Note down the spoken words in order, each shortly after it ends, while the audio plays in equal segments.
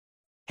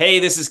Hey,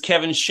 this is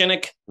Kevin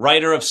Shinick,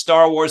 writer of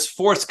Star Wars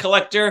Force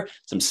Collector,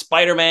 some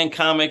Spider-Man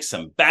comics,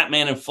 some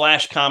Batman and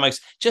Flash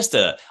comics, just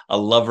a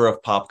lover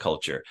of pop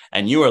culture.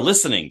 And you are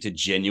listening to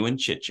Genuine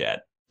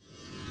Chit-Chat.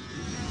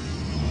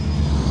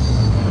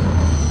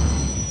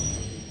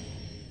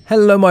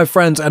 Hello my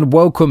friends and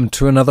welcome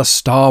to another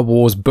Star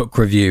Wars book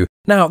review.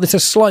 Now this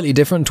is slightly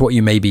different to what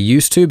you may be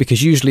used to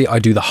because usually I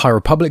do the High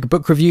Republic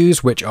book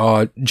reviews, which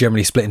are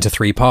generally split into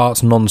three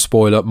parts: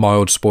 non-spoiler,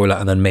 mild spoiler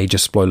and then major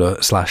spoiler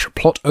 /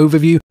 plot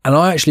overview. And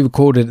I actually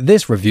recorded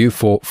this review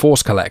for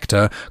Force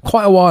Collector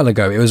quite a while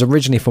ago. It was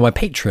originally for my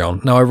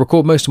Patreon. Now I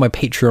record most of my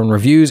Patreon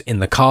reviews in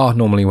the car,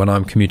 normally when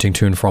I'm commuting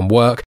to and from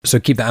work, so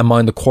keep that in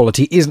mind. The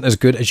quality isn't as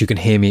good as you can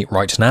hear me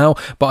right now,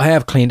 but I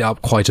have cleaned it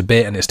up quite a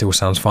bit and it still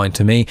sounds fine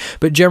to me.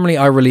 But generally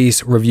I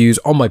release reviews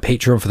on my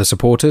Patreon for the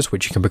supporters,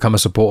 which you can become a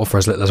supporter for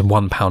as little as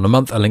 £1 a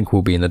month. A link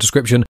will be in the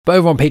description. But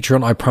over on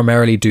Patreon, I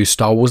primarily do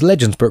Star Wars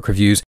Legends book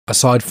reviews,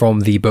 aside from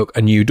the book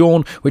A New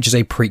Dawn, which is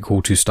a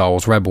prequel to Star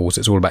Wars Rebels.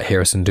 It's all about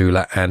Hera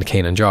Syndulla and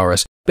Kanan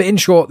Jarrus. But in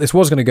short, this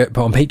was going to get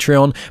put on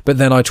Patreon, but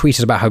then I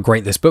tweeted about how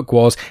great this book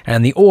was,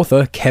 and the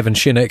author, Kevin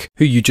Shinick,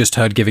 who you just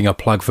heard giving a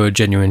plug for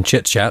Genuine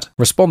Chit-Chat,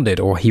 responded,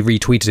 or he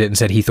retweeted it and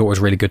said he thought it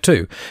was really good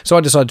too. So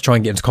I decided to try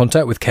and get into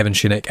contact with Kevin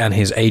Shinick and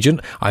his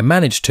agent. I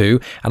managed to,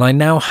 and I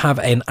now have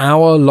an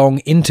hour-long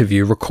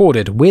interview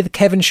recorded with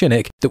Kevin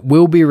Shinick that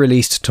will be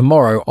released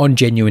tomorrow on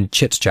Genuine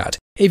Chit-Chat.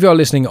 If you're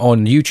listening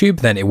on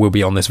YouTube, then it will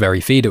be on this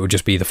very feed. It will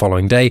just be the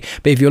following day.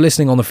 But if you're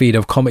listening on the feed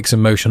of Comics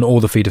in Motion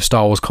or the feed of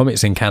Star Wars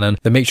Comics in Canon,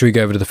 then make sure you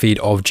go over to the feed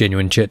of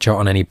Genuine Chit-Chat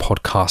on any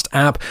podcast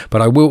app.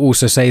 But I will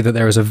also say that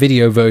there is a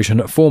video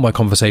version for my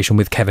conversation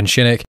with Kevin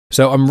Shinick.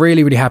 So I'm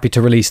really, really happy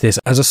to release this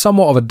as a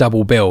somewhat of a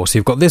double bill. So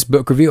you've got this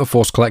book review of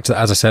Force Collector,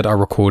 as I said, I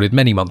recorded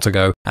many months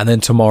ago. And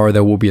then tomorrow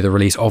there will be the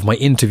release of my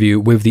interview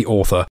with the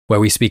author, where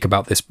we speak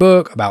about this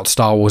book, about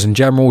Star Wars in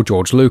general,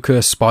 George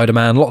Lucas,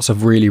 Spider-Man, lots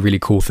of really, really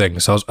cool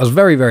things. So I was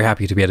very, very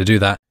happy to be able to do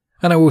that.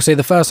 And I will say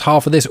the first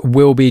half of this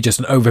will be just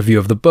an overview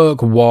of the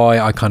book, why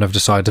I kind of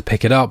decided to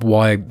pick it up,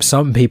 why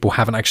some people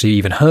haven't actually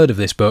even heard of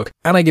this book,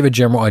 and I give a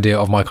general idea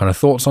of my kind of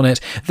thoughts on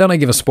it. Then I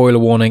give a spoiler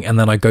warning, and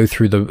then I go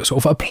through the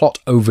sort of a plot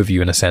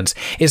overview in a sense.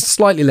 It's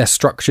slightly less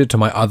structured to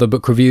my other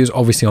book reviews.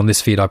 Obviously on this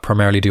feed I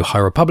primarily do High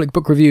Republic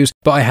book reviews,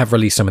 but I have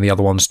released some of the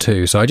other ones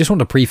too. So I just want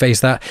to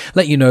preface that,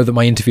 let you know that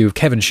my interview with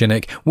Kevin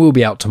Shinick will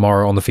be out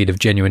tomorrow on the feed of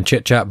Genuine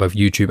Chit-Chat, both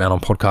YouTube and on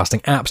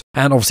podcasting apps.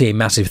 And obviously a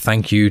massive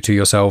thank you to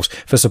yourselves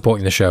for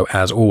supporting the show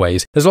as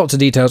always. There's lots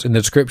of details in the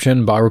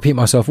description, but I repeat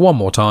myself one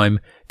more time.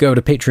 Go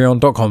to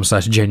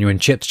patreon.com/genuine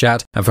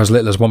chit-chat, and for as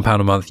little as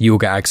 £1 a month, you'll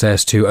get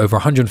access to over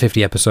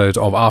 150 episodes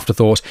of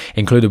Afterthought.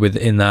 Included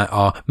within that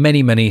are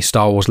many, many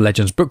Star Wars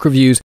Legends book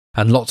reviews,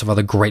 and lots of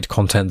other great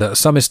content that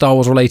some is Star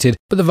Wars related,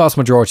 but the vast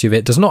majority of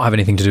it does not have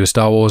anything to do with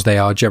Star Wars. They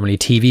are generally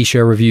TV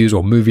show reviews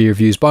or movie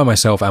reviews by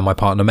myself and my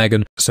partner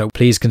Megan, so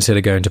please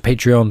consider going to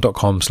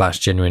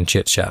patreon.com/genuine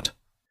chit-chat.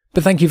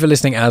 But thank you for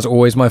listening as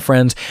always, my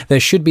friends. There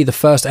should be the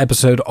first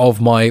episode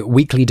of my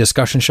weekly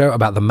discussion show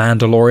about The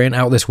Mandalorian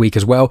out this week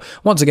as well.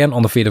 Once again,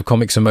 on the feed of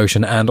Comics in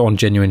Motion and on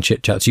Genuine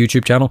Chit-Chat's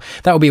YouTube channel.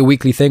 That will be a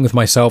weekly thing with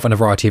myself and a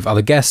variety of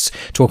other guests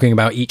talking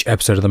about each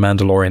episode of The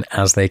Mandalorian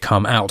as they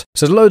come out.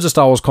 So there's loads of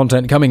Star Wars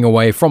content coming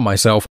away from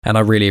myself, and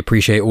I really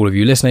appreciate all of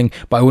you listening.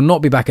 But I will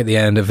not be back at the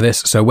end of this,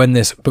 so when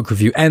this book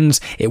review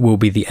ends, it will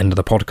be the end of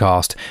the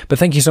podcast. But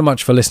thank you so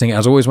much for listening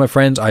as always, my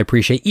friends. I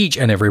appreciate each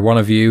and every one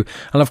of you.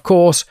 And of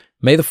course,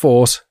 may the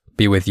Force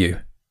be with you.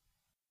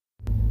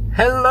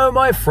 Hello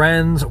my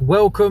friends,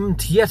 welcome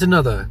to yet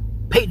another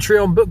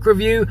Patreon book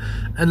review,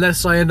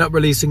 unless I end up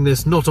releasing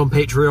this not on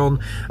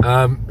Patreon,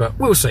 but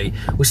we'll see.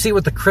 We'll see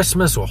what the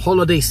Christmas or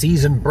holiday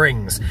season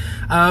brings.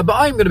 But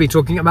I'm going to be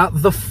talking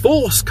about The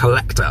Force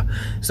Collector.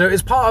 So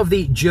it's part of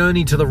the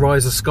Journey to the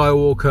Rise of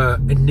Skywalker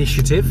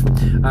initiative.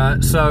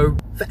 So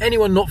for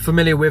anyone not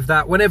familiar with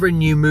that, whenever a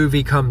new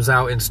movie comes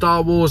out in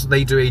Star Wars,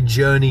 they do a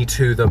journey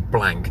to the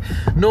blank.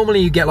 Normally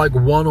you get like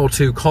 1 or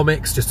 2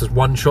 comics, just as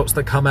one-shots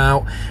that come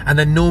out, and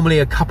then normally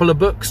a couple of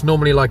books,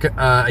 normally like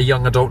a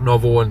young adult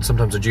novel and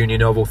sometimes a junior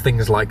novel,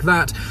 things like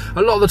that.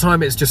 A lot of the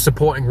time it's just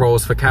supporting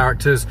roles for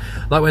characters.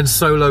 Like when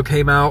Solo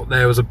came out,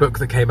 there was a book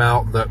that came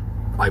out that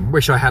I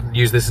wish I hadn't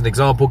used this as an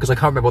example because I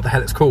can't remember what the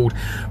hell it's called,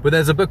 but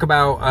there's a book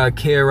about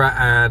Kira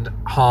and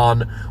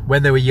Han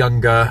when they were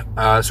younger,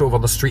 sort of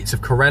on the streets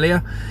of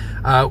Corellia.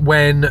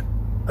 When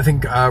I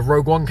think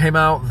Rogue One came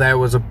out, there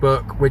was a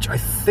book which I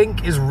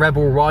think is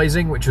Rebel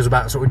Rising, which was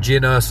about sort of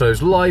Jyn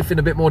Erso's life in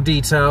a bit more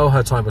detail,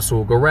 her time with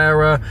Saw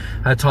Gerrera,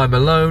 her time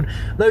alone,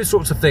 those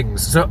sorts of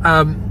things. So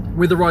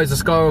with The Rise of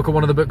Skywalker,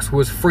 one of the books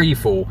was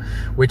Freefall,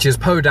 which is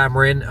Poe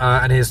Dameron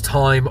and his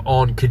time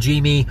on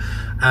Kijimi,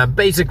 and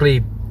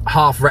basically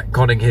half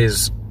retconning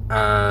his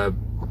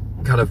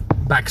kind of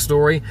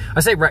backstory. I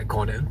say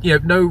retcon, you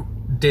know, no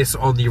diss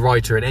on the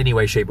writer in any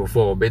way, shape or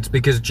form. It's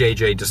because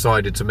JJ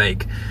decided to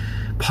make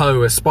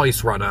Poe a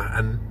spice runner,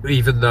 and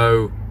even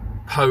though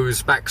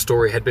Poe's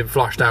backstory had been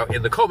flushed out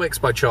in the comics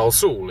by Charles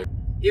Soule,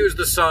 he was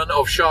the son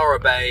of Shara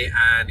Bey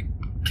and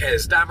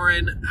Kez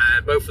Dameron,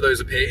 and both of those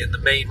appear in the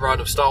main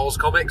run of Star Wars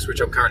comics, which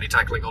I'm currently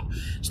tackling on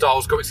Star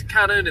Wars Comics and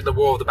Canon, in the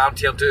War of the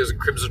Bounty Hunters and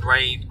Crimson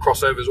Reign,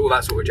 crossovers, all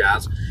that sort of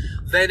jazz.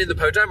 Then in the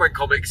Poe Dameron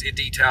comics, it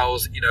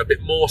details, a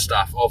bit more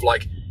stuff of,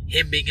 like,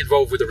 him being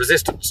involved with the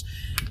Resistance.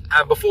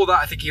 And before that,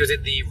 I think he was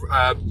in the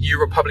New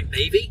Republic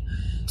Navy.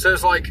 So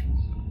it's like,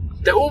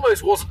 there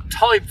almost wasn't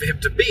time for him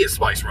to be a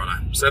Spice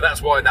Runner. So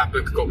that's why that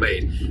book got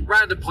made.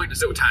 Random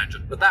pointless little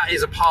tangent. But that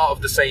is a part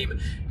of the same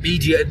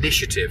media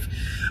initiative.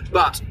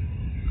 But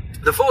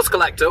The Force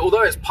Collector,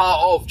 although it's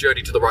part of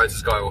Journey to the Rise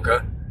of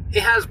Skywalker,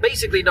 it has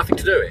basically nothing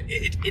to do with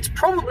it.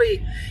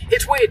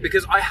 It's weird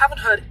because I haven't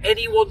heard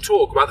anyone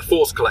talk about The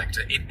Force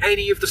Collector in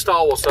any of the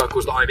Star Wars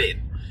circles that I'm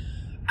in.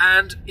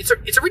 And it's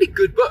a really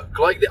good book.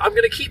 Like, I'm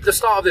going to keep the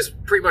start of this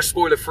pretty much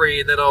spoiler free,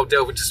 and then I'll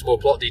delve into some more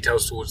plot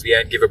details towards the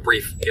end, give a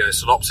brief,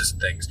 synopsis and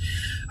things.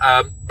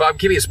 But I'm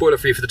keeping it spoiler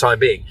free for the time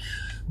being.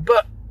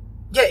 But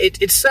yeah,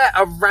 it's set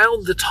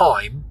around the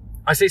time.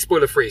 I say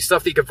spoiler free,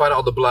 stuff that you can find out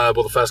on the blurb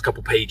or the first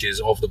couple pages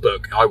of the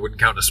book. I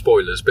wouldn't count as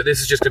spoilers, but this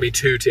is just going to be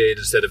 2-tiered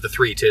instead of the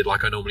 3-tiered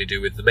like I normally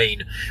do with the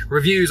main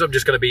reviews. I'm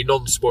just going to be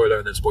non-spoiler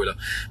and then spoiler,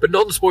 but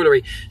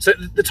non-spoilery. So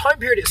the time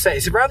period it's set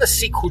is around the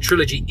sequel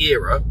trilogy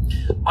era.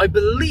 I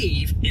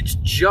believe it's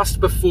just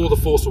before The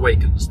Force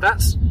Awakens.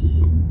 That's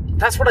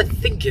what I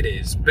think it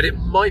is, but it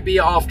might be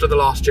after The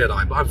Last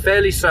Jedi, but I'm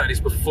fairly certain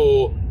it's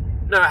before.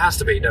 No, it has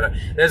to be. No.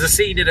 There's a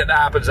scene in it that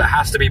happens that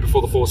has to be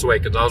before The Force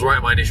Awakens. I was right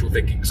in my initial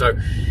thinking. So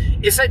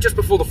it's set just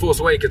before The Force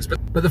Awakens, but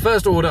the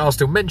First Order are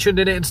still mentioned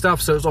in it and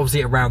stuff, so it's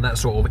obviously around that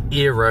sort of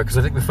era, because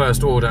I think the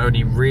First Order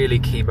only really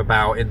came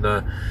about in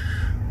the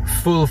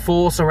full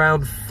force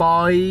around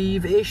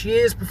 5-ish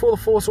years before The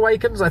Force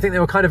Awakens. I think they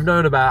were kind of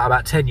known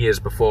about 10 years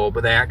before,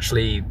 but they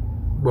actually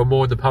were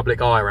more in the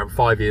public eye around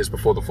 5 years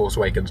before The Force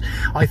Awakens.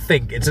 I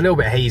think it's a little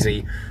bit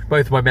hazy,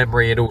 both my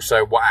memory and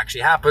also what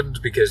actually happened,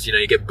 because,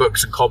 you get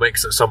books and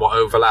comics that somewhat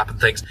overlap and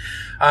things.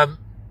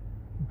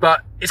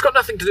 But it's got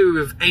nothing to do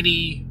with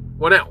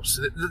anyone else.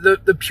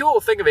 The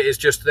pure thing of it is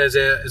just there's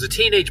a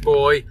teenage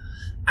boy,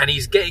 and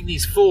he's getting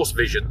these Force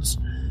visions,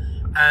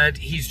 and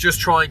he's just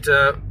trying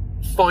to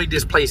find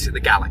his place in the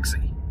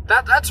galaxy.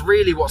 That's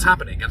really what's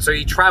happening. And so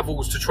he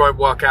travels to try and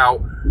work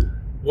out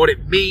what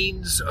it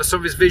means, some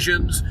of his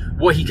visions,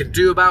 what he can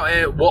do about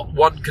it, what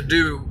one can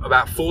do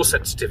about Force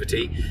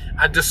sensitivity,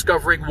 and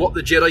discovering what the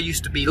Jedi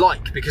used to be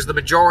like. Because the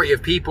majority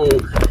of people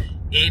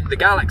in the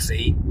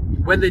galaxy,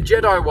 when the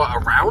Jedi were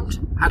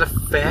around, had a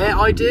fair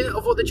idea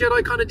of what the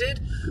Jedi kind of did.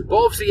 But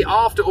obviously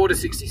after Order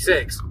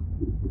 66,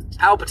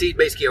 Palpatine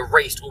basically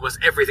erased almost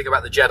everything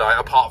about the Jedi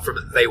apart from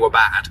they were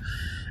bad.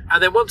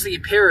 And then once the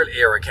Imperial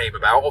era came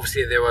about,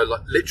 obviously they were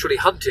literally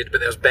hunted, but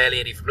there was barely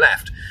any of them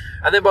left.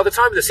 And then by the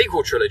time of the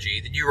sequel trilogy,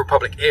 the New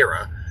Republic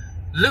era,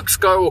 Luke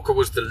Skywalker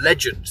was the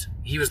legend.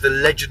 He was the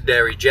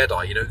legendary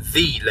Jedi,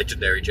 the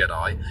legendary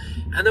Jedi.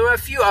 And there were a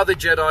few other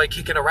Jedi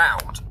kicking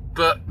around,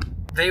 but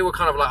they were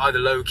kind of like either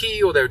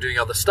low-key or they were doing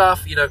other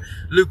stuff.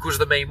 Luke was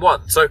the main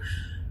one. So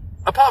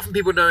apart from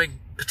people knowing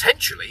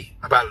potentially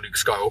about Luke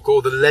Skywalker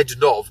or the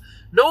legend of,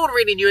 no one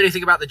really knew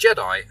anything about the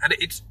Jedi. And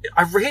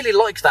I really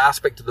liked that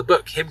aspect of the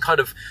book, him kind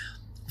of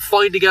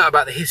finding out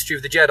about the history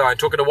of the Jedi and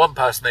talking to one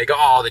person, they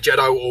go, the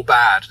Jedi were all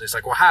bad. And it's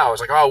like, well, how?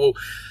 It's like,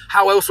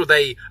 how else would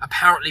they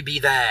apparently be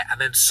there and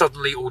then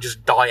suddenly all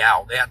just die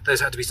out? There's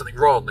had to be something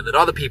wrong. And then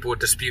other people were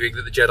disputing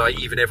that the Jedi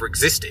even ever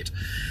existed.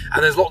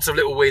 And there's lots of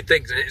little weird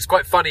things. And it's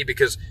quite funny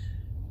because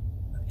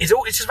it's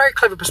just a very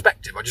clever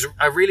perspective.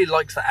 I really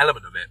liked that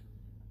element of it.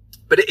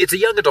 But it's a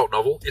young adult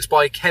novel. It's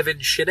by Kevin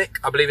Shinick,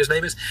 I believe his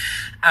name is.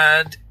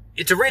 And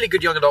it's a really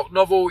good young adult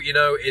novel.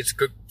 It's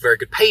good, very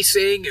good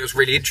pacing. It was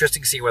really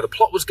interesting seeing where the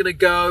plot was going to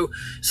go.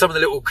 Some of the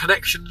little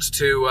connections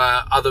to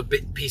other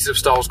pieces of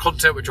Star Wars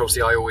content, which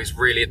obviously I always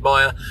really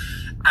admire.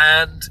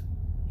 And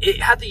it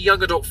had the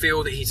young adult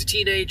feel that he's a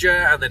teenager,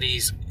 and then he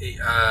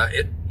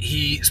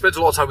spends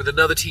a lot of time with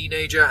another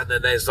teenager, and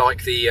then there's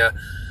like the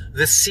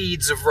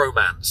seeds of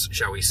romance,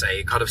 shall we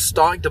say, kind of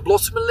starting to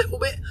blossom a little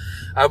bit,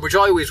 which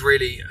I always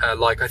really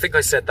like. I think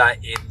I said that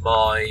in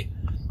my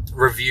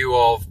review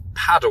of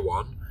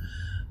Padawan,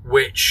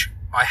 which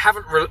I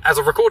haven't, as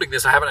of recording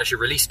this, I haven't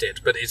actually released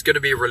it, but it's going to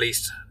be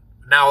released.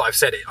 Now that I've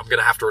said it, I'm going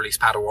to have to release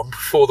Padawan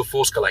before The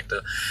Force Collector,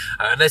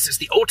 unless it's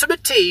the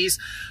ultimate tease.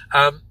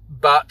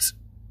 But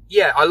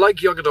yeah, I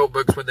like young adult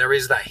books when there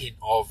is that hint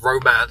of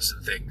romance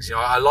and things.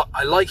 I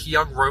like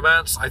young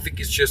romance. I think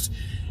it's just,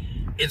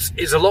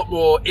 it's a lot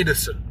more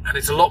innocent, and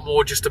it's a lot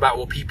more just about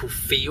what people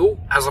feel,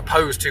 as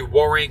opposed to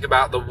worrying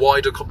about the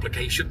wider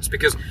complications.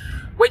 Because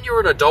when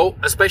you're an adult,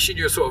 especially in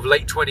your sort of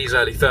late 20s,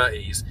 early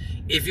 30s,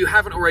 if you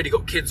haven't already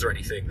got kids or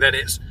anything, then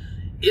is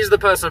the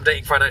person I'm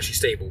dating financially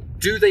stable?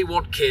 Do they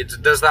want kids?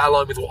 And does that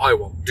align with what I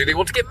want? Do they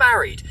want to get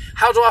married?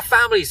 How do our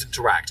families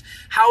interact?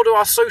 How do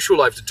our social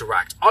lives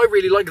interact? I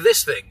really like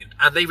this thing,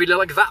 and they really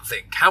like that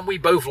thing. Can we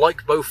both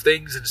like both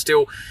things and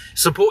still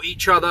support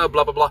each other?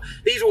 Blah, blah, blah.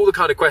 These are all the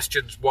kind of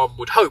questions one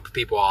would hope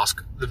people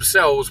ask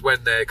themselves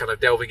when they're kind of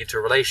delving into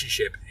a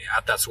relationship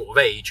at that sort of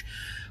age,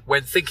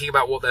 when thinking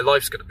about what their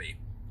life's going to be.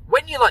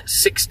 When you're like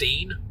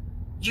 16,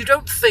 you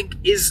don't think,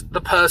 is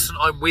the person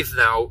I'm with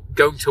now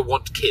going to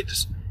want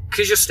kids?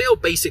 Because you're still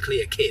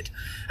basically a kid.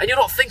 And you're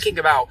not thinking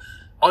about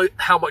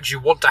how much you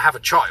want to have a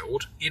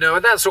child. You know,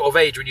 at that sort of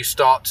age when you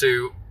start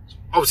to,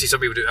 obviously some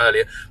people do it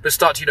earlier, but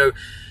start to, you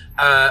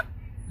know,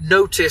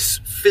 notice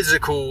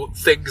physical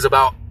things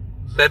about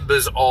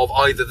members of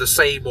either the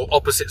same or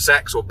opposite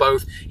sex or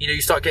both. You know,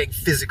 you start getting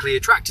physically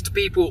attracted to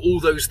people, all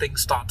those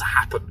things start to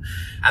happen.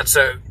 And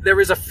so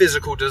there is a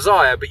physical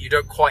desire, but you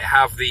don't quite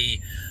have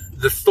the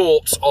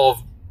thoughts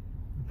of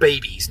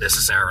babies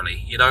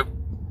necessarily, you know?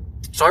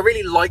 So I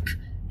really like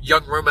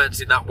young romance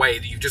in that way,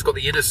 that you've just got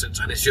the innocence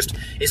and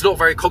it's not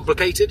very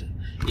complicated.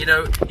 You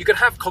know, you can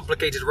have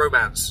complicated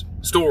romance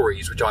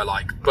stories, which I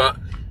like, but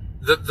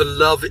the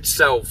love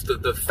itself,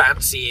 the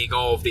fancying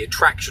of, the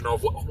attraction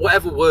of,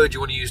 whatever word you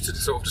want to use to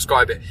sort of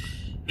describe it,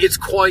 it's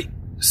quite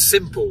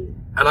simple,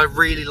 and I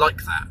really like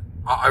that.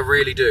 I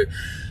really do.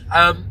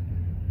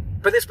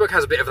 But this book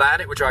has a bit of that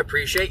in it, which I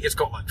appreciate. It's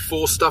got like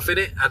Force stuff in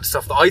it, and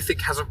stuff that I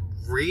think hasn't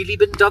really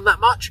been done that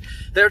much.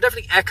 There are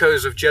definitely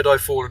echoes of Jedi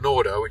Fallen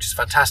Order, which is a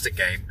fantastic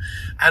game,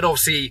 and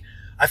obviously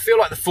I feel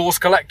like the Force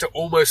Collector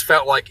almost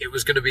felt like it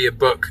was going to be a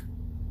book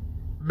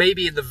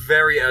maybe in the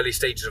very early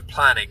stages of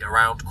planning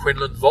around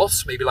Quinlan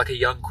Vos, maybe like a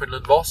young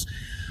Quinlan Vos,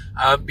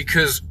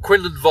 because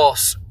Quinlan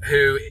Vos,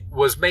 who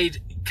was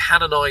made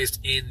canonized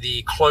in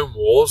the Clone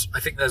Wars, I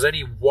think there's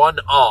only one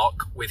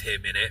arc with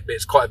him in it, but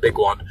it's quite a big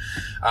one.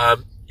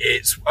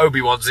 It's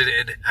Obi-Wan's in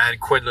it, and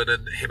Quinlan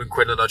and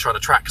Quinlan are trying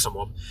to track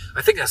someone.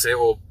 I think that's it,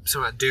 or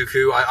something like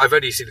Dooku. I've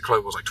only seen the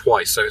Clone Wars like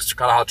twice, so it's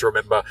kind of hard to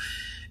remember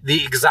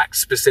the exact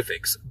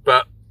specifics.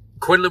 But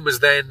Quinlan was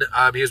then,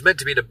 he was meant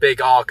to be in a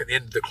big arc at the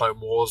end of the Clone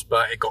Wars,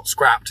 but it got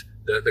scrapped.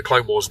 The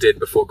Clone Wars did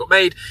before it got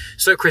made.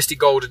 So Christy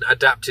Golden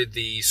adapted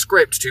the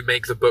script to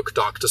make the book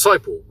Dark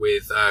Disciple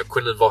with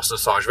Quinlan Vos and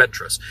Asajj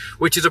Ventress,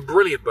 which is a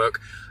brilliant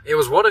book. It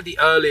was one of the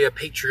earlier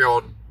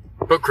Patreon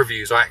book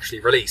reviews I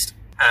actually released.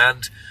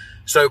 And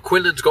so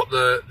Quinlan's got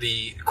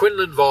the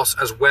Quinlan Vos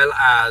as well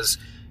as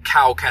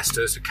Cal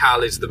Kestis. So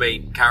Cal is the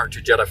main character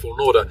in Jedi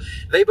Fallen Order.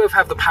 They both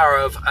have the power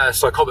of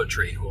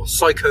psychometry, or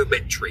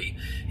psychometry,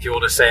 if you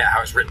want to say it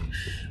how it's written.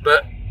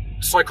 But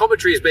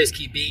psychometry is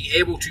basically being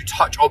able to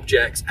touch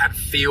objects and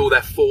feel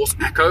their force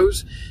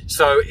echoes.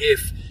 So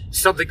if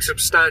something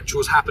substantial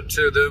has happened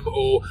to them,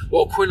 or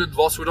what Quinlan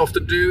Vos would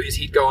often do is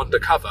he'd go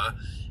undercover,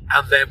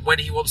 and then when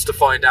he wants to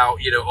find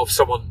out, you know, of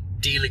someone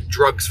dealing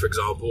drugs, for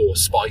example, or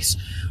spice,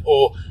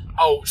 or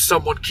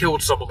someone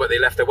killed someone but they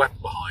left their weapon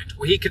behind,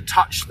 well, he can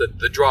touch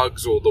the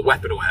drugs or the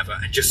weapon or whatever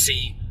and just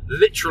see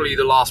literally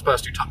the last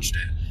person who touched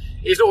it.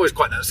 It's not always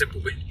quite that simple,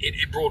 but in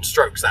broad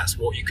strokes, that's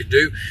what you could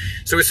do.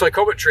 So with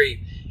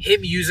psychometry,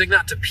 him using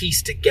that to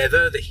piece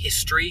together the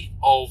history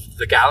of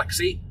the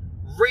galaxy,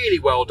 really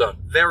well done.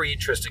 Very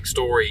interesting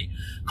story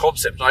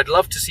concept. And I'd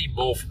love to see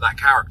more from that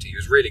character. He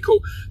was really cool.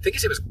 I think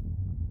his name was,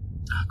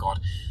 oh God,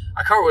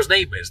 I can't remember what his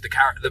name is,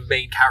 the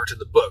main character in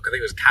the book. I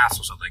think it was Cass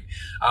or something.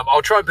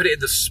 I'll try and put it in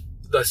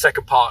the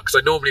second part, because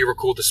I normally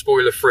record the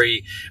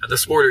spoiler-free and the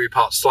spoilery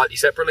part slightly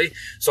separately.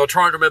 So I'll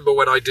try and remember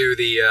when I do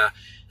the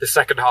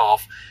second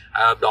half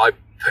that I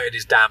put in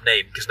his damn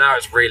name, because now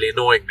it's really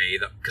annoying me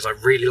because I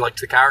really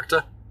liked the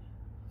character.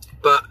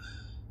 But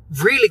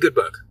really good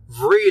book.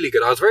 Really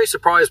good. I was very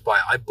surprised by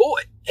it. I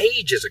bought it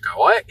ages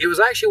ago. It was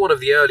actually one of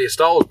the earliest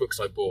Star Wars books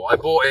I bought. I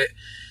bought it,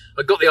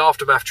 I got the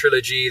Aftermath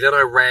trilogy, then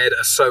I read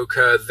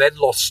Ahsoka, then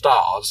Lost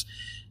Stars,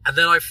 and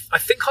then I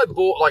think I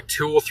bought like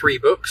 2 or 3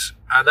 books,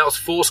 and that was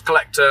Force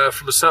Collector,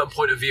 From a Certain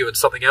Point of View, and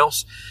something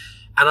else.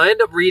 And I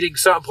end up reading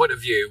Certain Point of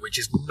View, which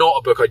is not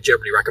a book I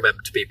generally recommend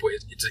to people.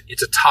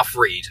 It's a tough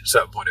read,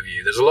 Certain Point of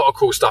View. There's a lot of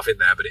cool stuff in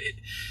there, but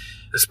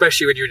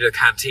especially when you're in a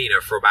cantina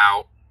for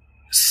about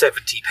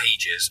 70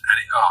 pages,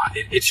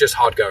 and it's just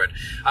hard going.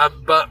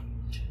 But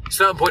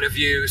Certain Point of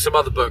View, some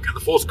other book, and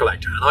the Force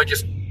Collector, and I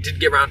just didn't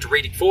get around to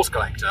reading Force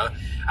Collector.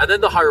 And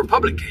then the High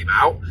Republic came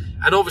out,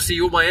 and obviously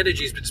all my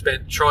energy has been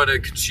spent trying to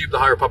consume the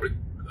High Republic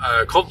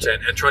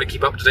content and trying to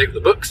keep up to date with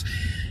the books.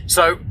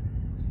 So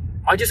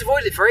I just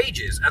avoided it for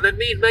ages. And then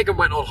me and Megan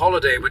went on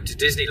holiday, went to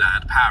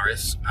Disneyland,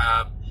 Paris,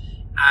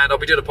 and I'll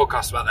be doing a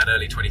podcast about that in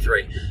early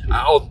 23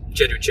 on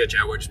Genuine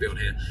Chit-Chat. I won't just be on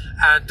here.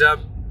 And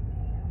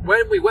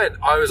when we went,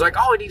 I was like,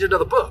 I need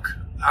another book,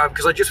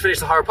 because I just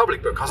finished the High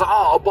Republic book. I was like,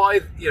 I'll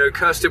buy,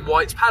 Kirsten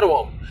White's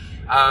Padawan,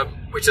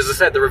 which, as I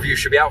said, the review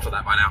should be out for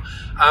that by now.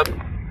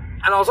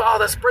 And I was like,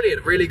 that's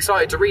brilliant. Really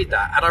excited to read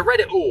that. And I read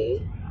it all,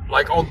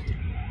 like on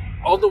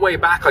the way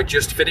back, I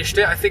just finished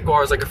it, I think, or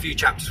I was like a few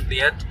chapters from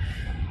the end.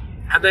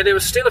 And then there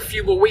was still a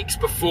few more weeks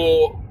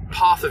before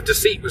Path of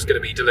Deceit was going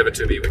to be delivered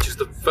to me, which is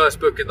the first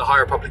book in the High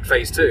Republic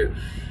Phase 2.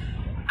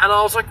 And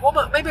I was like,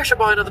 well, maybe I should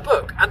buy another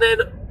book. And then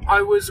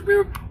we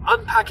were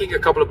unpacking a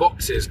couple of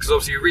boxes, because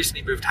obviously we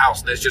recently moved house,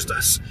 and there's just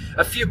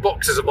a few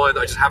boxes of mine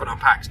that I just haven't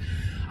unpacked.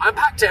 I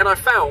unpacked it, and I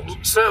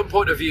found Certain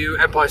Point of View,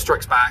 Empire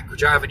Strikes Back,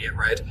 which I haven't yet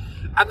read,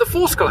 and the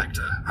Force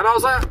Collector. And I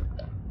was like,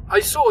 I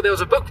saw there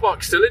was a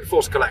bookmark still in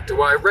Force Collector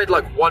where I read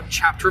like one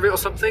chapter of it or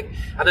something,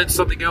 and then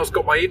something else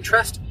got my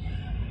interest.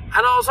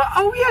 And I was like,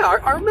 oh yeah,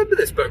 I remember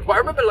this book, but I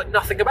remember like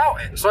nothing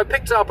about it. So I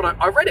picked it up and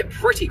I read it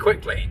pretty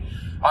quickly.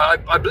 I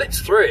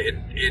blitzed through it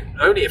in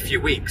only a few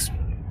weeks.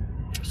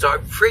 So a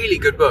really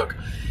good book.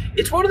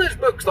 It's one of those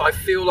books that I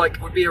feel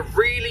like would be a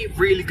really,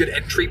 really good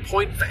entry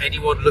point for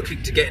anyone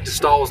looking to get into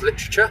Star Wars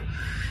literature.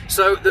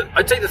 So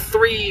I'd say the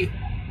three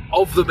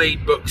of the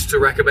main books to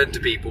recommend to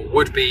people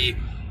would be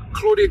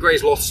Claudia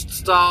Gray's Lost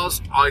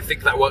Stars. I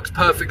think that works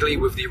perfectly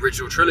with the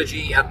original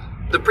trilogy and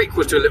the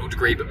prequels to a little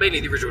degree, but mainly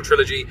the original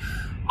trilogy.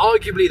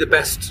 Arguably the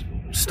best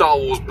Star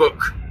Wars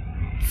book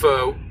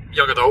for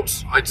young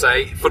adults, I'd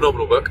say.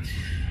 Phenomenal book.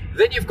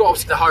 Then you've got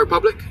obviously The High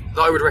Republic,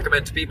 that I would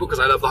recommend to people because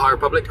I love The High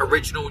Republic.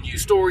 Original, new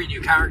story,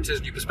 new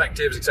characters, new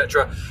perspectives,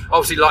 etc.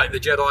 Obviously, Light of the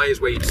Jedi is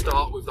where you'd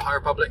start with The High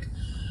Republic.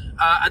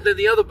 And then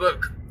the other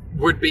book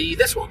would be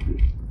this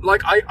one.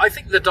 Like, I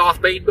think the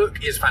Darth Bane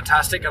book is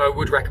fantastic, and I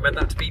would recommend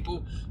that to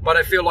people, but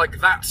I feel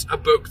like that's a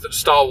book that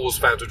Star Wars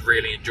fans would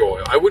really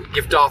enjoy. I wouldn't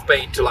give Darth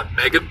Bane to, like,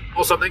 Megan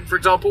or something, for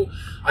example.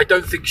 I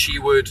don't think she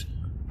would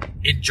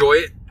enjoy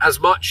it as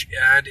much,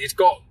 and it's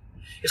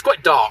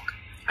quite dark,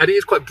 and it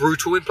is quite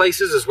brutal in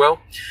places as well.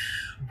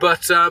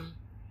 But,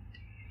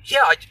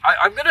 yeah,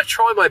 I'm going to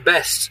try my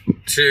best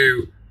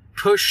to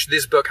push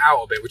this book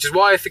out a bit, which is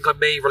why I think I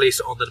may release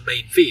it on the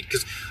main feed,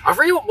 because I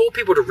really want more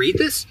people to read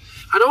this,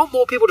 and I want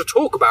more people to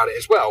talk about it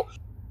as well,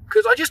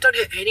 because I just don't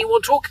hear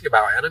anyone talking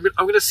about it. And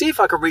I'm going to see if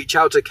I can reach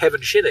out to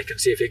Kevin Shinick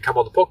and see if he can come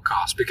on the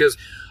podcast, because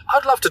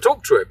I'd love to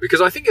talk to him,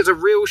 because I think it's a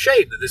real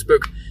shame that this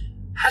book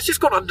has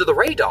just gone under the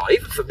radar,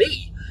 even for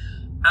me.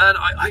 And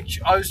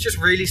I was just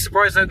really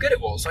surprised how good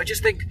it was. I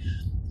just think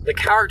the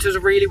characters are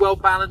really well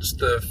balanced,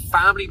 the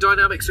family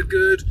dynamics are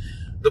good,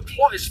 the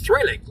plot is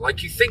thrilling.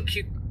 Like, you think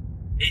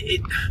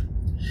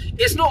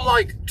it's not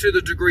like to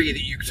the degree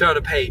that you turn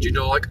a page and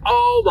you're like,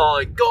 oh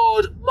my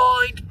god,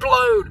 mind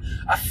blown,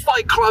 a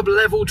Fight Club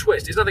level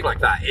twist. It's nothing like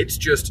that. It's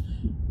just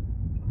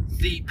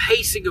the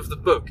pacing of the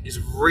book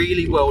is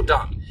really well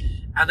done,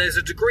 and there's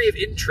a degree of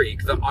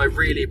intrigue that I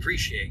really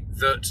appreciate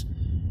that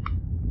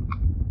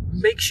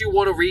makes you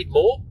want to read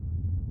more,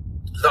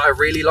 that I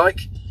really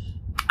like.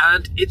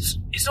 And it's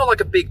not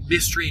like a big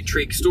mystery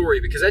intrigue story,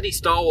 because any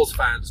Star Wars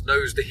fans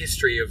knows the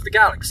history of the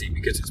galaxy,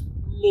 because it's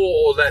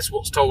more or less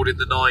what's told in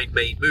the 9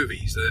 main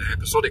movies, the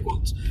episodic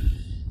ones.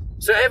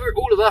 So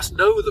all of us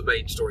know the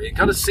main story, and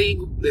kind of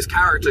seeing this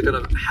character kind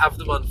of have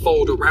them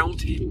unfold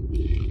around him,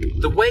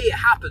 the way it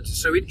happens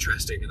is so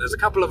interesting. And there's a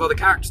couple of other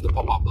characters that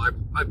pop up that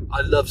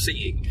I love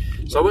seeing.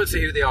 So I won't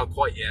say who they are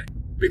quite yet,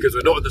 because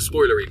we're not in the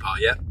spoilery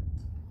part yet.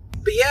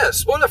 But yeah,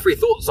 spoiler-free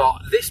thoughts are,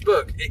 this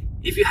book,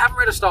 if you haven't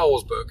read a Star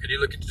Wars book and you're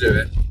looking to do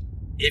it,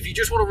 if you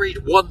just want to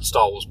read one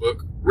Star Wars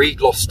book,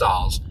 read Lost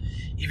Stars.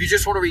 If you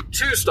just want to read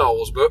 2 Star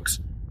Wars books,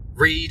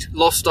 read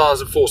Lost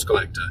Stars and Force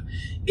Collector.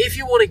 If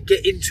you want to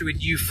get into a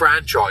new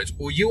franchise,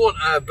 or you want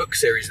a book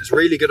series that's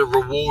really going to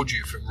reward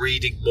you from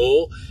reading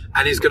more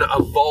and is going to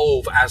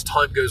evolve as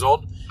time goes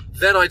on,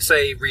 then I'd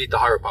say read The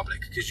High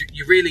Republic, because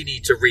you really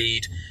need to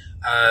read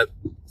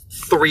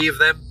 3 of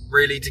them,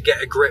 really, to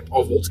get a grip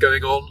of what's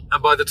going on.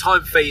 And by the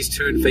time Phase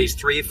 2 and Phase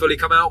 3 have fully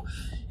come out,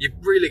 you're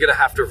really going to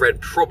have to have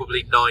read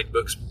probably 9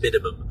 books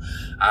minimum.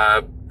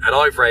 And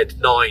I've read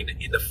 9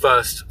 in the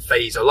first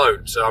phase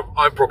alone, so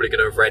I'm probably going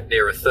to have read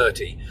nearer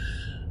 30.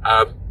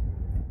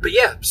 But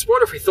yeah,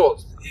 spoiler-free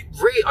thoughts.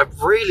 I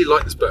really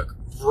liked this book.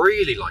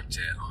 Really liked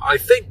it. I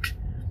think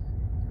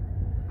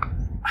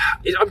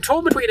I'm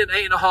torn between an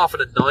 8.5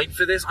 and a 9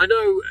 for this. I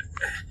know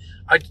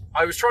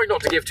I was trying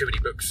not to give too many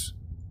books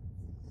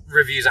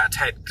reviews out of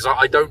 10, because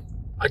I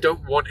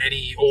don't want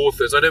any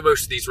authors. I know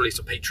most of these released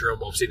on Patreon.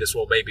 Obviously, this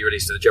one may be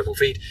released in the general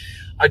feed.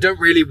 I don't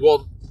really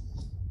want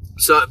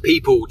certain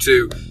people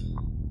to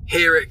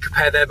hear it,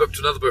 compare their book to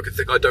another book, and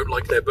think I don't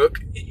like their book.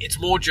 It's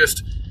more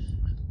just,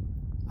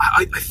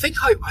 I think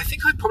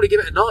I'd probably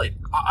give it a 9.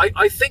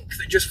 I think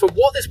that just for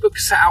what this book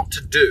set out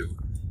to do,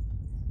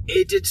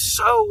 it did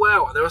so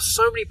well, and there were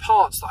so many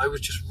parts that I was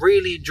just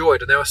really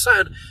enjoyed, and there were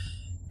certain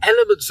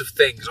elements of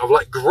things, of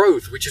like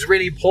growth, which is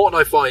really important,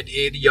 I find,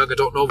 in young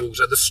adult novels,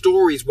 and the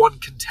stories one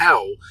can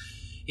tell.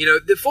 You know,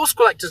 The Force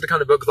Collector is the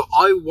kind of book that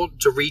I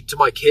want to read to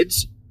my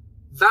kids.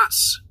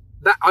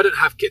 That I don't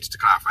have kids, to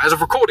clarify. As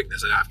of recording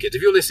this, I don't have kids.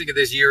 If you're listening to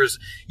this years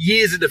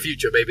in the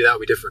future, maybe that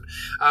would be different.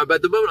 But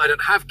at the moment, I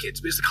don't have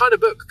kids. But it's the kind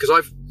of book, because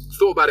I've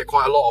thought about it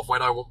quite a lot of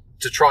when I want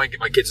to try and get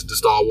my kids into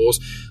Star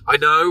Wars. I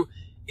know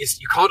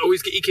you can't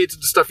always get your kids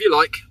into stuff you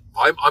like.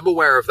 I'm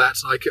aware of that,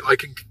 and I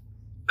can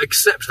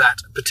accept that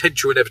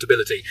potential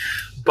inevitability.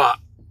 But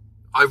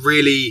I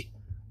really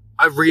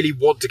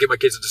want to get my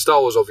kids into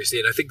Star Wars, obviously,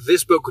 and I think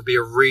this book would be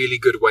a really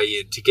good way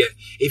in to get.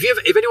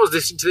 If anyone's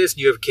listening to this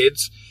and you have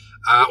kids,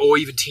 or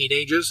even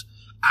teenagers,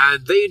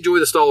 and they enjoy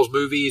the Star Wars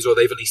movies, or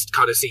they've at least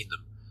kind of seen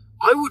them,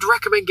 I would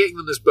recommend getting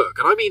them this book.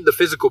 And I mean the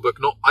physical book,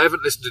 I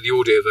haven't listened to the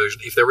audio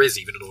version, if there is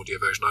even an audio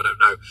version, I don't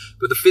know.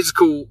 But the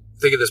physical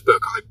thing in this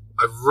book,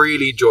 I've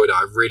really enjoyed it.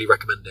 I really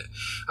recommend it.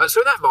 So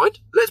with that in mind,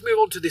 let's move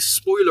on to this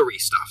spoilery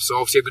stuff. So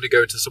obviously I'm going to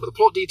go into some of the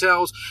plot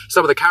details,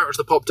 some of the characters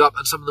that popped up,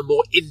 and some of the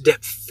more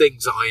in-depth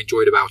things that I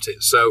enjoyed about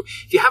it. So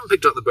if you haven't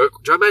picked up the book,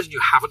 which I imagine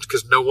you haven't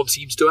because no one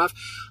seems to have,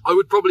 I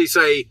would probably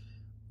say,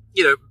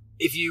 you know,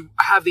 if you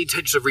have the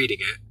intention of reading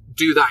it,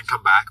 do that and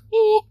come back.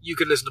 Or you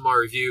can listen to my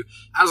review.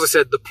 As I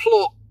said, the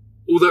plot,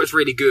 although it's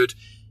really good,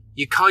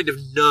 you kind of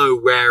know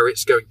where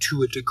it's going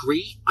to a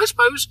degree, I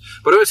suppose.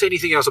 But I won't say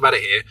anything else about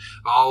it here.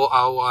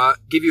 I'll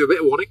give you a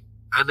bit of warning,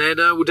 and then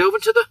we'll delve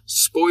into the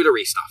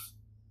spoilery stuff.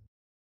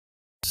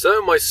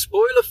 So my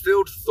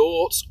spoiler-filled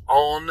thoughts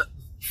on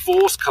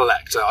Force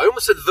Collector. I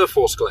almost said The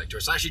Force Collector.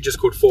 It's actually just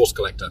called Force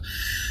Collector.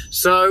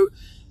 So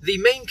the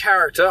main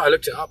character, I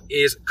looked it up,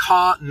 is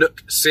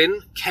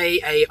Kar-Nuk-Sin,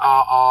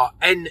 Karrnuqsin,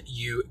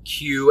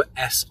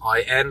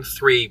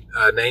 3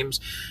 names.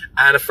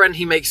 And a friend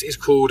he makes is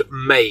called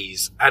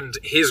Maze, and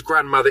his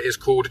grandmother is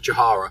called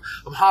Jahara.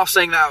 I'm half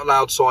saying that out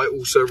loud so I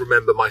also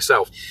remember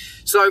myself.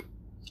 So,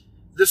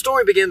 the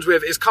story begins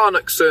with, is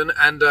Kar-Nuk-Sin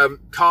and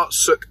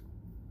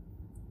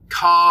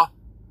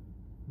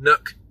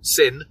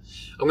Kar-Nuk-Sin.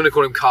 I'm going to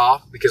call him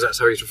Kar, because that's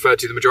how he's referred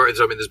to the majority of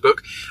the time in this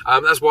book.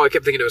 That's why I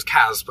kept thinking it was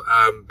Kaz,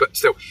 but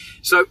still.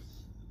 So,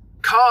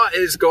 Kar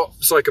has got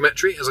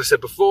psychometry, as I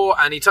said before,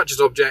 and he touches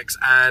objects,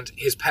 and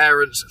his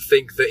parents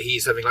think that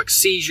he's having like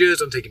seizures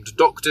and take him to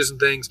doctors and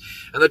things,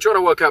 and they're trying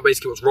to work out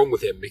basically what's wrong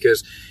with him,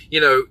 because, you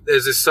know,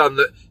 there's this son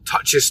that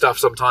touches stuff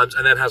sometimes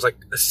and then has like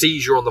a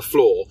seizure on the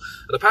floor,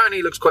 and apparently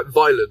he looks quite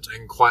violent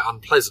and quite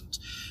unpleasant.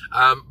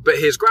 But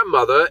his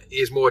grandmother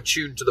is more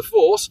attuned to the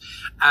Force,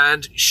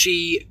 and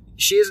she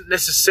isn't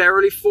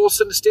necessarily Force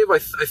sensitive. I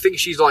think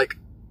she's like,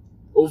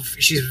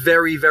 she's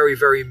very, very,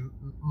 very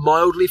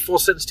mildly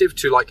Force sensitive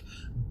to like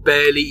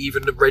barely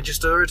even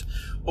register it,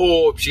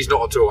 or she's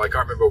not at all. I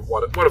can't remember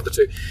one of the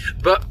two.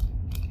 But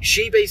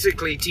she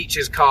basically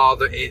teaches Kar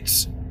that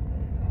it's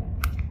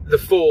the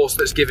Force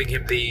that's giving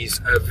him these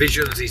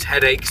visions, these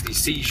headaches, these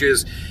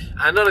seizures,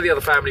 and none of the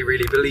other family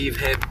really believe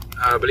her.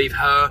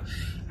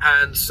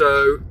 And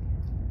so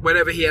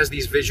whenever he has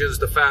these visions,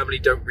 the family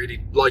don't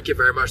really like it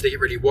very much. They get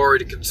really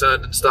worried and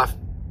concerned and stuff.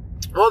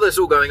 While this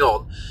all going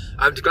on,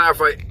 to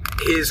clarify,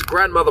 his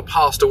grandmother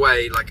passed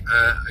away like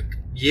a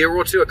year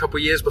or two, a couple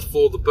of years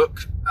before the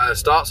book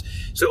starts.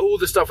 So all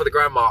the stuff with the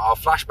grandma are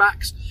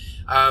flashbacks,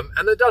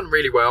 and they're done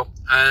really well.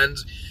 And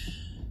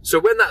so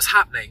when that's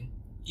happening,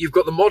 you've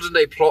got the modern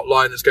day plot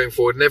line that's going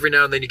forward, and every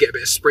now and then you get a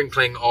bit of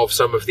sprinkling of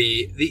some of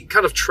the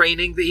kind of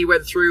training that he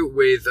went through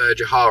with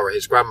Jahara,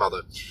 his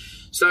grandmother.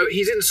 So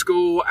he's in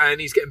school and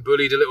he's getting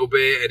bullied a little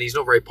bit, and he's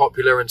not very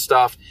popular and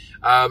stuff.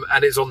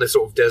 And it's on this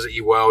sort of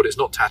deserty world. It's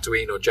not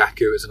Tatooine or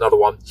Jakku. It's another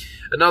one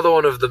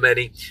of the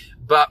many.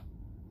 But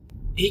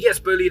he gets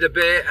bullied a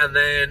bit, and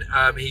then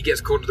he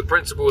gets called to the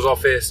principal's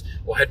office,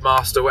 or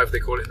headmaster, whatever they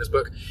call it in this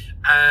book.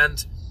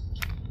 And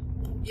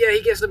yeah, he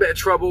gets in a bit of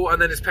trouble,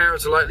 and then his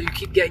parents are like, you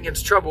keep getting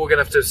into trouble, we're going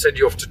to have to send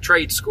you off to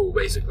trade school,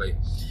 basically.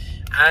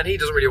 And he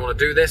doesn't really want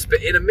to do this,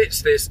 but in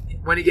amidst this,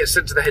 when he gets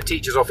sent to the head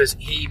teacher's office,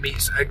 he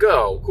meets a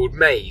girl called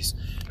Maze.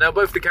 Now,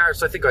 both the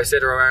characters, I think I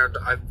said, are around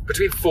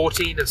between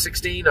 14 and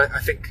 16. I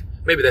think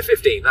maybe they're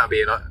 15. That would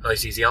be a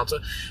nice, easy answer.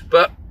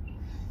 But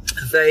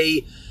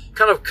they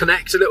kind of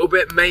connect a little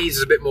bit. Maze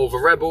is a bit more of a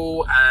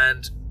rebel,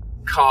 and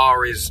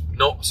Kar is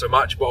not so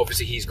much, but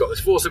obviously he's got this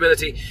Force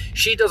ability.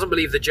 She doesn't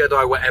believe the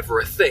Jedi were ever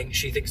a thing.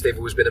 She thinks they've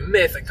always been a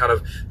myth, and kind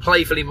of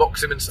playfully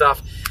mocks him and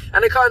stuff.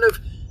 And it kind of,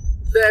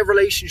 their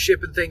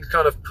relationship and things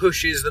kind of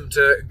pushes them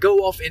to go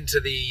off into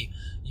the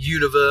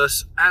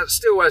universe. And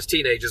still as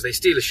teenagers, they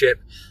steal a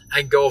ship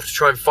and go off to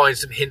try and find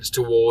some hints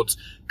towards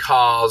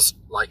Kar's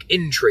like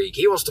intrigue.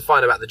 He wants to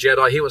find about the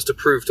Jedi. He wants to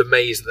prove to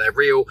Maze that they're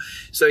real.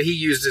 So he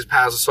uses his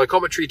powers of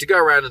psychometry to go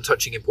around and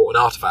touching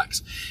important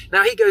artifacts.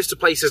 Now he goes to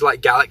places like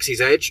Galaxy's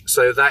Edge.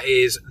 So that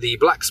is the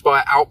Black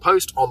Spire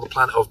outpost on the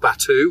planet of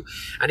Batuu.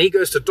 And he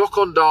goes to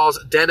Dok-Ondar's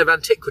Den of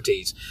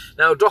Antiquities.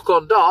 Now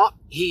Dok-Ondar,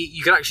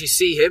 you can actually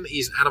see him.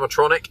 He's an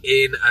animatronic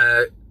in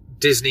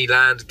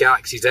Disneyland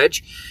Galaxy's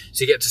Edge.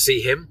 So you get to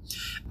see him.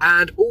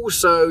 And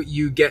also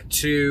you get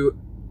to,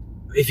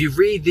 if you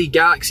read the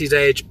Galaxy's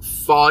Edge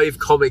 5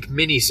 comic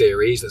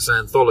miniseries, that's an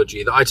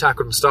anthology that I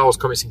tackled in Star Wars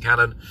Comics and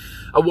Canon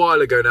a while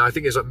ago now. I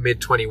think it was like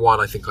mid-21,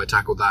 I think I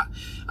tackled that.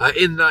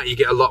 In that, you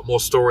get a lot more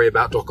story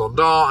about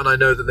Dok-Ondar, and I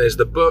know that there's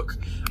the book.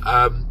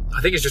 I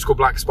think it's just called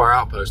Black Spire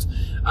Outpost.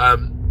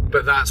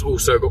 But that's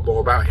also got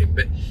more about him.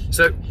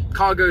 So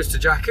Kar goes to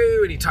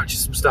Jakku and he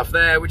touches some stuff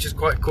there, which is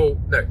quite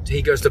cool. No,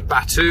 he goes to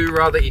Batuu,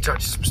 rather. He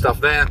touches some stuff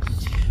there.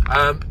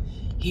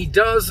 He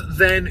does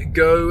then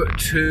go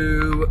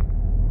to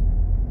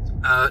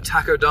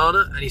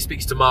Takodana, and he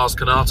speaks to Maz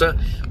Kanata,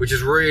 which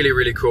is really,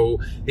 really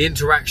cool. The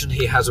interaction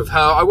he has with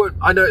her,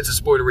 I know it's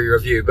a spoilery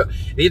review, but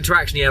the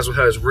interaction he has with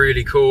her is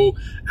really cool.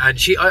 And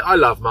I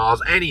love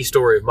Maz. Any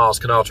story of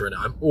Maz Kanata in it,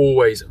 I'm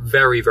always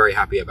very, very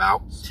happy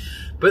about.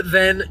 But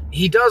then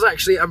he does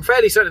actually, I'm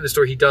fairly certain in the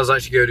story, he does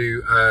actually go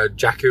to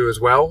Jakku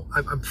as well.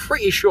 I'm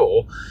pretty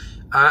sure.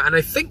 And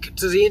I think,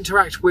 does he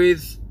interact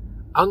with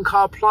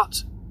Unkar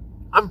Plutt?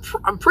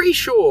 I'm pretty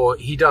sure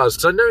he does,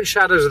 because I know in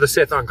Shadows of the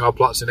Sith, Unkar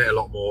plots in it a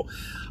lot more.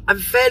 I'm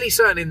fairly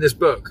certain in this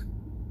book,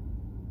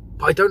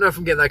 but I don't know if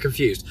I'm getting that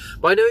confused.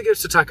 But I know he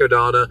goes to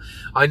Takodana.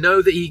 I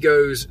know that he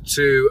goes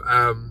to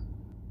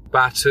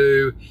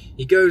Batu.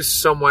 He goes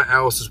somewhere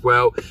else as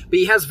well. But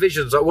he has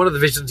visions. Like, one of the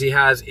visions he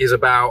has is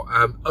about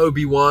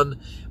Obi-Wan,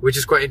 which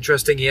is quite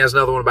interesting. He has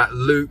another one about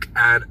Luke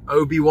and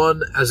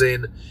Obi-Wan, as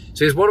in...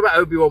 So he has one about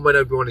Obi-Wan when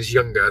Obi-Wan is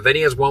younger. Then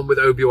he has one with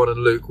Obi-Wan and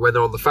Luke when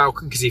they're on the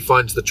Falcon, because he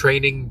finds the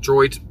training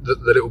droid, the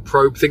little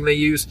probe thing they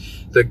use,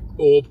 the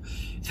orb.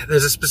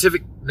 There's a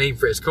specific name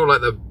for it. It's called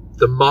like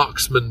the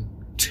Marksman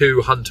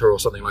 2 Hunter or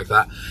something like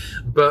that.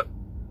 But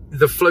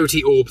the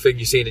floaty orb thing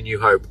you see in A New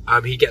Hope,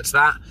 he gets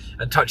that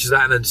and touches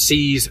that and then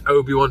sees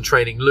Obi-Wan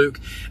training Luke.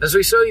 And so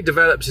he slowly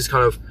develops his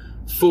kind of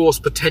Force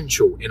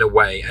potential in a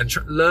way, and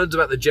learns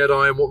about the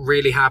Jedi and what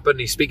really happened.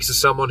 He speaks to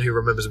someone who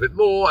remembers a bit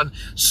more, and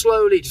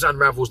slowly just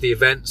unravels the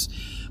events.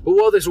 But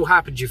while this all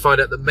happens, you find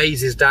out that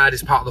Maise's dad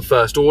is part of the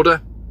First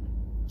Order.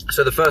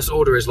 So the First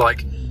Order is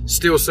like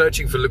still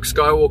searching for Luke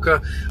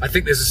Skywalker. I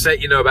think there's a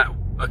set, about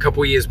a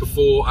couple of years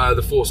before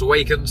The Force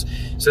Awakens.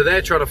 So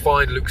they're trying to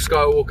find Luke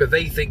Skywalker.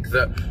 They think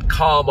that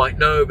Car might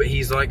know, but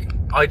he's like,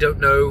 I don't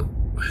know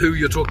who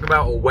you're talking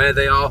about or where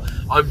they are.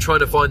 I'm trying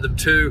to find them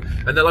too.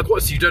 And they're like,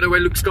 what, so you don't know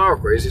where Luke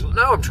Skywalker is? He's like,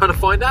 no, I'm trying to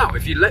find out.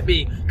 If you let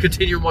me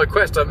continue on my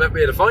quest, I might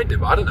be able to find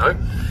him. I don't know.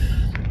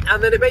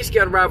 And then it basically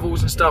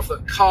unravels and stuff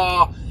that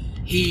Car,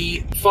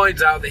 he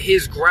finds out that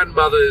his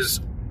grandmother's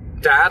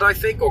dad, I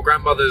think, or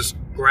grandmother's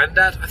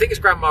granddad, I think it's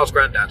grandma's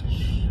granddad,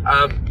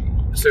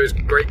 so his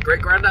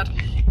great-great-granddad,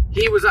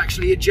 he was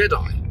actually a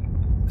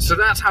Jedi. So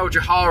that's how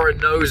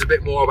Jahara knows a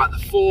bit more about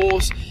the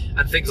Force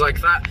and things like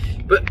that.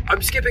 But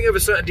I'm skipping over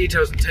certain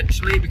details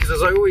intentionally, because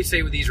as I always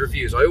say with these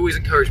reviews, I always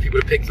encourage people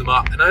to pick them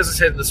up. And as I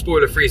said in the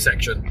spoiler-free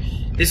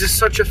section, this is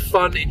such a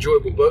fun,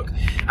 enjoyable book,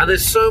 and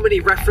there's so many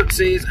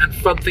references and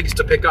fun things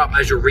to pick up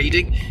as you're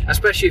reading,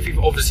 especially if you've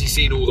obviously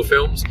seen all the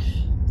films.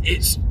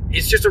 It's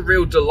just a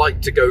real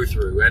delight to go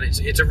through, and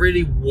it's a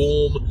really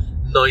warm,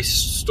 nice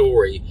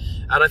story.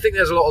 And I think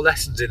there's a lot of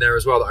lessons in there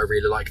as well that I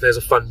really like. There's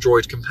a fun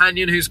droid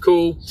companion who's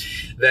cool.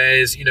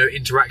 There's,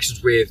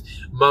 interactions with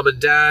mum and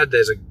dad.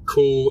 There's a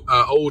cool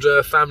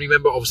older family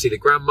member, obviously the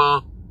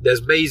grandma.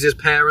 There's Maise's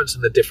parents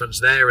and the difference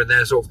there, and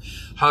their sort of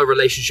her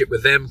relationship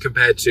with them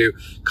compared to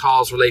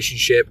Carl's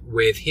relationship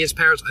with his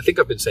parents. I think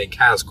I've been saying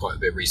Kaz quite a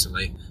bit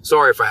recently.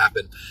 Sorry if I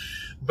haven't.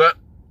 But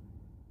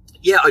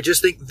yeah, I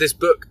just think this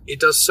book, it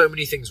does so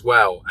many things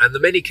well, and the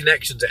many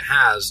connections it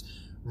has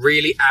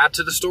really add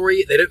to the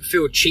story. They don't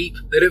feel cheap.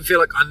 They don't feel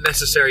like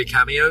unnecessary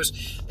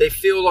cameos. They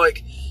feel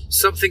like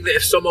something that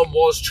if someone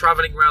was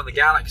traveling around the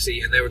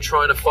galaxy and they were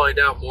trying to find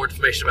out more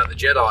information about the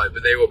Jedi,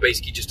 but they were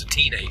basically just a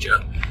teenager,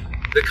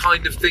 the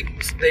kind of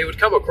things they would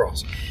come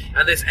across.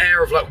 And this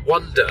air of like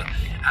wonder,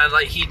 and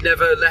like he'd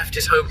never left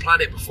his home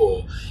planet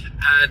before.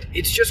 And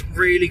it's just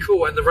really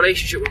cool. And the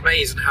relationship with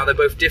Maise and how they're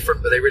both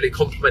different, but they really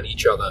complement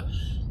each other.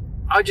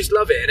 I just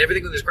love it. And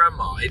everything with his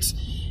grandma.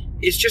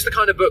 It's just the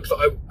kind of book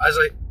that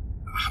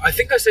I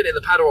think I said in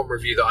the Padawan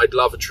review that I'd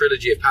love a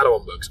trilogy of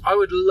Padawan books. I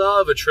would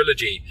love a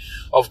trilogy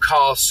of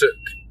Kar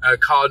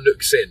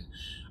Nook Sin.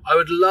 I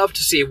would love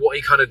to see what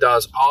he kind of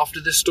does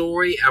after the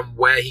story and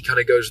where he kind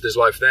of goes with his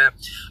life there.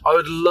 I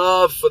would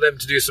love for them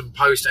to do some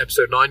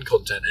post-episode 9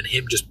 content and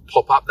him just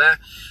pop up there.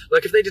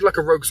 Like if they did like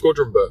a Rogue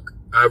Squadron book,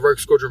 a Rogue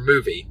Squadron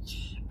movie,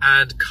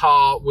 and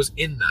Kar was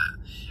in that.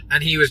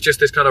 And he was just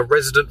this kind of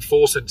resident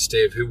Force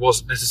sensitive who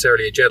wasn't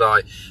necessarily a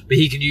Jedi, but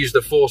he can use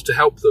the Force to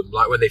help them.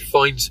 Like when they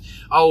find,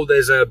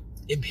 there's a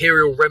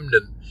Imperial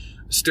remnant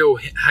still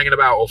hanging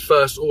about, or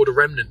First Order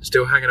remnant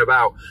still hanging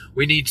about.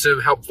 We need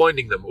some help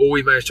finding them. All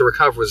we managed to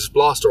recover was this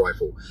blaster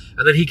rifle.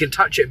 And then he can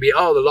touch it and be,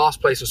 the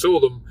last place I saw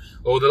them,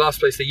 or the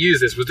last place they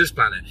used this was this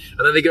planet.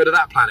 And then they go to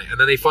that planet, and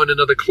then they find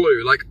another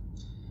clue. Like,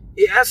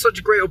 it has such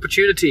a great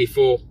opportunity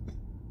for,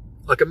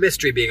 like, a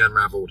mystery being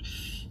unraveled.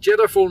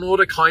 Jedi Fallen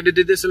Order kind of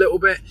did this a little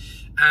bit,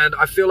 and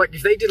I feel like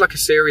if they did like a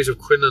series of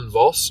Quinlan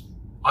Vos,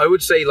 I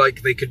would say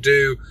like they could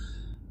do,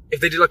 if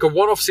they did like a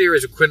one-off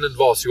series of Quinlan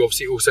Vos, who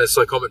obviously also has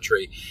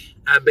psychometry,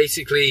 and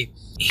basically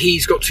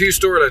he's got 2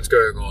 storylines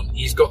going on.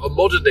 He's got a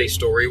modern day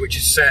story which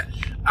is set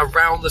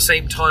around the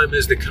same time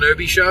as the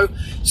Kenobi show,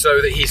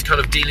 so that he's kind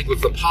of dealing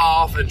with the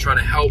path and trying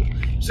to help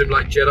some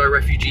like Jedi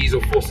refugees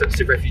or Force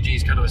sensitive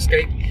refugees kind of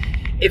escape.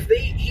 If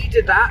he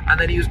did that, and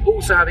then he was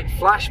also having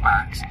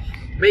flashbacks,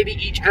 maybe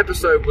each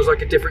episode was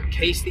like a different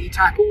case that he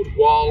tackled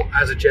while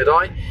as a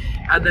Jedi,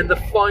 and then the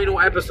final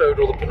episode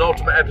or the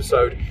penultimate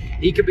episode,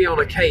 he could be on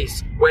a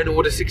case when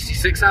Order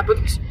 66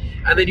 happens,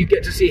 and then you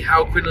get to see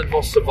how Quinlan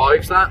Vos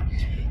survives that.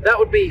 That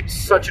would be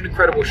such an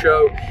incredible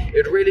show.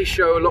 It would really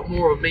show a lot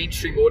more of a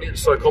mainstream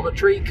audience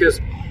psychometry,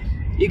 because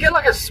you get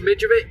like a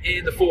smidge of it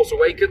in The Force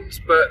Awakens,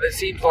 but it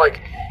seems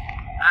like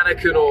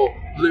Anakin or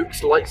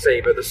Luke's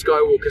lightsaber, the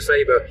Skywalker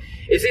saber,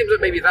 it seems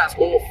that maybe that's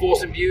more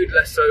Force imbued,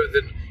 less so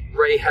than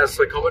Rey has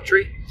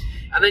psychometry.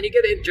 And then you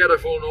get it in Jedi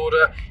Fallen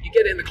Order, you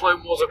get it in the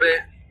Clone Wars a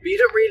bit, but you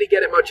don't really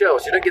get it much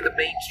else. You don't get the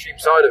mainstream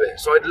side of it.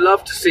 So I'd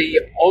love to see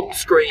on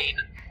screen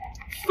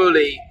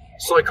fully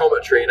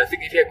psychometry. And I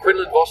think if you had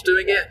Quinlan Vos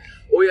doing it,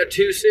 or you had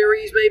 2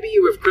 series maybe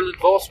with Quinlan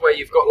Vos, where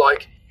you've got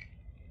like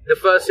the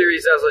first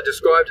series as I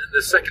described, and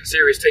the second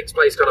series takes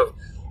place kind of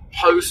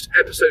post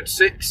episode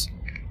 6,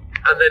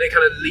 and then it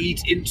kind of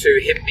leads into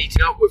him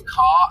meeting up with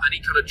Car, and he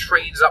kind of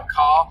trains up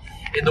Car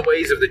in the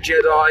ways of the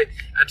Jedi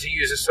and to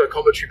use his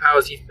psychometry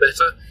powers even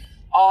better.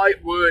 I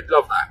would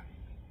love that.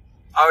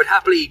 I would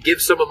happily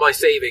give some of my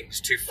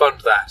savings to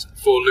fund that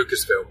for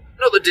Lucasfilm.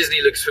 Not that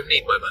Disney Lucasfilm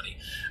need my money,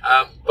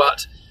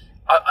 but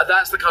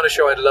that's the kind of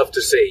show I'd love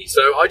to see.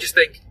 So I just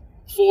think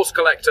Force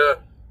Collector,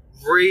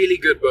 really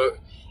good book.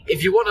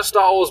 If you want a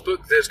Star Wars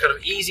book that's kind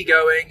of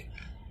easygoing,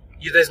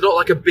 there's not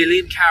like a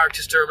billion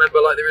characters to remember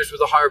like there is with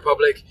the High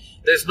Republic.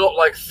 There's not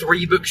like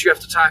 3 books you have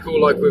to tackle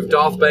like with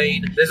Darth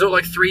Bane. There's not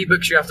like 3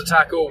 books you have to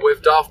tackle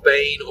with Darth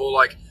Bane, or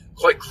like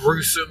quite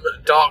gruesome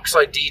dark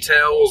side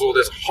details, or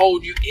this whole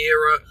new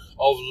era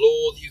of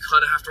lore that you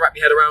kind of have to wrap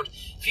your head around.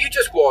 If you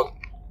just want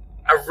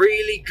a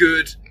really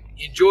good,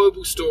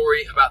 enjoyable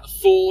story about the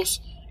Force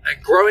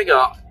and growing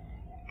up,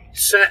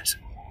 set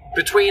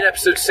between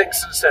episode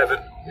 6 and 7,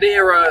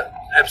 nearer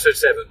episode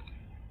 7,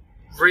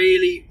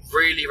 really,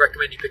 really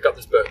recommend you pick up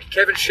this book.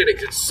 Kevin Shinick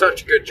did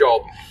such a good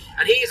job,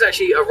 and he is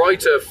actually a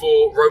writer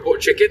for Robot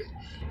Chicken,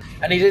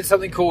 and he did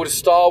something called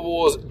Star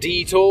Wars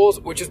Detours,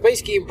 which was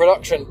basically in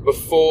production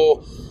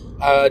before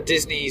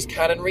Disney's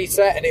Canon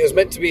reset, and it was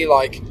meant to be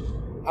like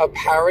a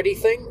parody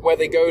thing where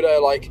they go to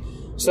like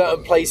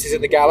certain places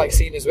in the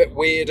galaxy and it's a bit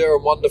weirder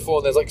and wonderful,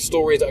 and there's like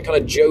stories that are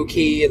kind of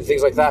jokey and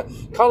things like that,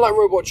 kind of like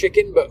Robot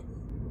Chicken but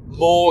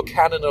more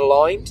canon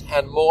aligned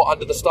and more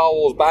under the Star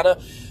Wars banner.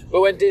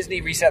 But when Disney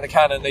reset the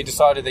canon, they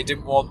decided they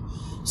didn't want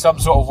some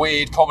sort of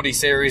weird comedy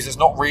series that's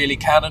not really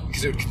canon,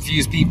 because it would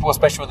confuse people,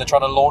 especially when they're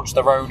trying to launch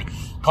their own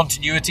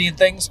continuity and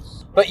things.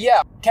 But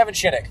yeah, Kevin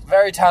Shinick,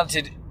 very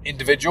talented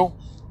individual.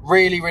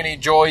 Really, really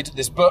enjoyed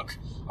this book.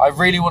 I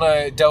really want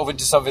to delve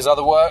into some of his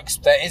other works.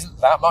 There isn't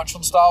that much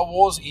on Star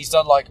Wars. He's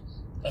done like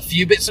a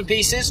few bits and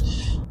pieces,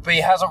 but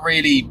he hasn't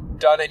really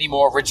done any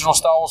more original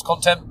Star Wars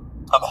content.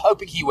 I'm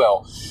hoping he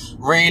will.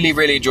 Really,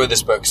 really enjoyed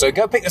this book. So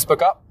go pick this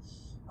book up.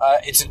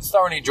 It's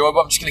thoroughly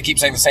enjoyable. I'm just going to keep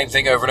saying the same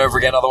thing over and over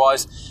again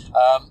otherwise.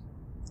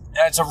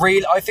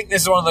 I think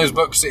this is one of those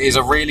books that is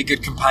a really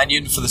good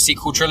companion for the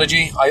sequel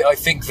trilogy. I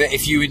think that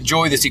if you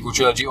enjoy the sequel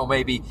trilogy, or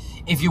maybe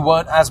if you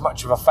weren't as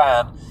much of a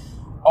fan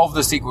of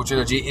the sequel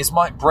trilogy, it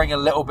might bring a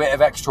little bit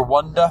of extra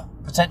wonder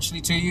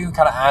potentially to you,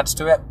 kind of adds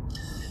to it.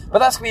 But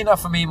that's going to be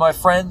enough for me, my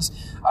friends.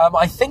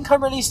 I think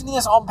I'm releasing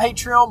this on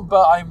Patreon,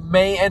 but I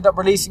may end up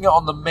releasing it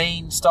on the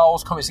main Star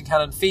Wars Comics and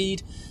Canon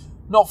feed.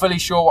 Not fully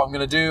sure what I'm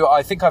going to do.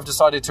 I think I've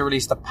decided to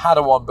release the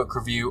Padawan book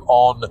review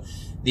on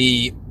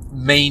the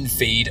main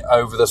feed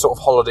over the sort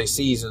of holiday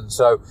season.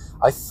 So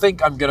I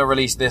think I'm going to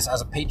release this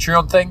as a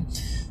Patreon thing.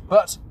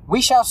 But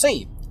we shall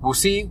see. We'll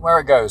see where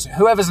it goes.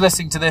 Whoever's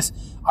listening to this,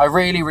 I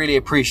really, really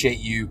appreciate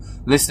you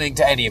listening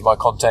to any of my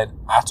content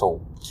at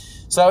all.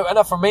 So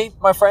enough from me,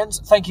 my friends.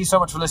 Thank you so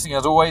much for listening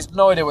as always.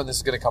 No idea when this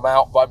is going to come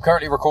out, but I'm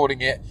currently recording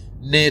it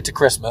near to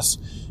Christmas.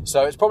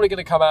 So it's probably going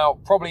to come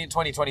out probably in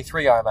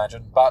 2023, I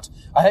imagine. But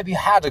I hope you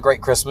had a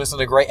great Christmas and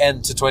a great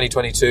end to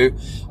 2022.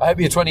 I hope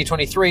your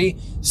 2023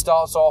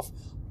 starts off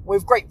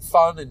with great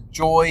fun and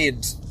joy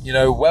and,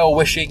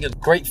 well-wishing and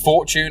great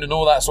fortune and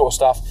all that sort of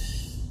stuff.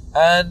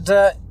 And,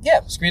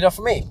 it's good enough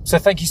for me. So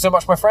thank you so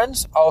much, my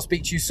friends. I'll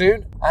speak to you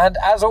soon. And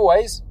as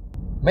always,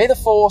 may the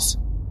Force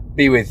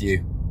be with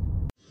you.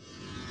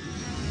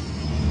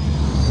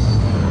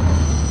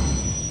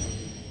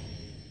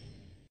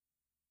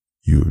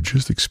 You have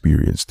just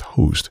experienced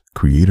host,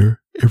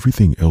 creator,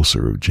 everything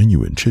elser of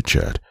Genuine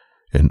Chit-Chat,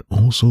 and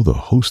also the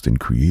host and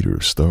creator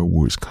of Star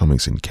Wars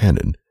Comics and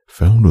Canon,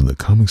 found on the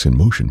Comics in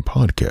Motion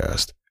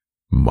podcast,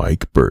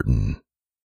 Mike Burton.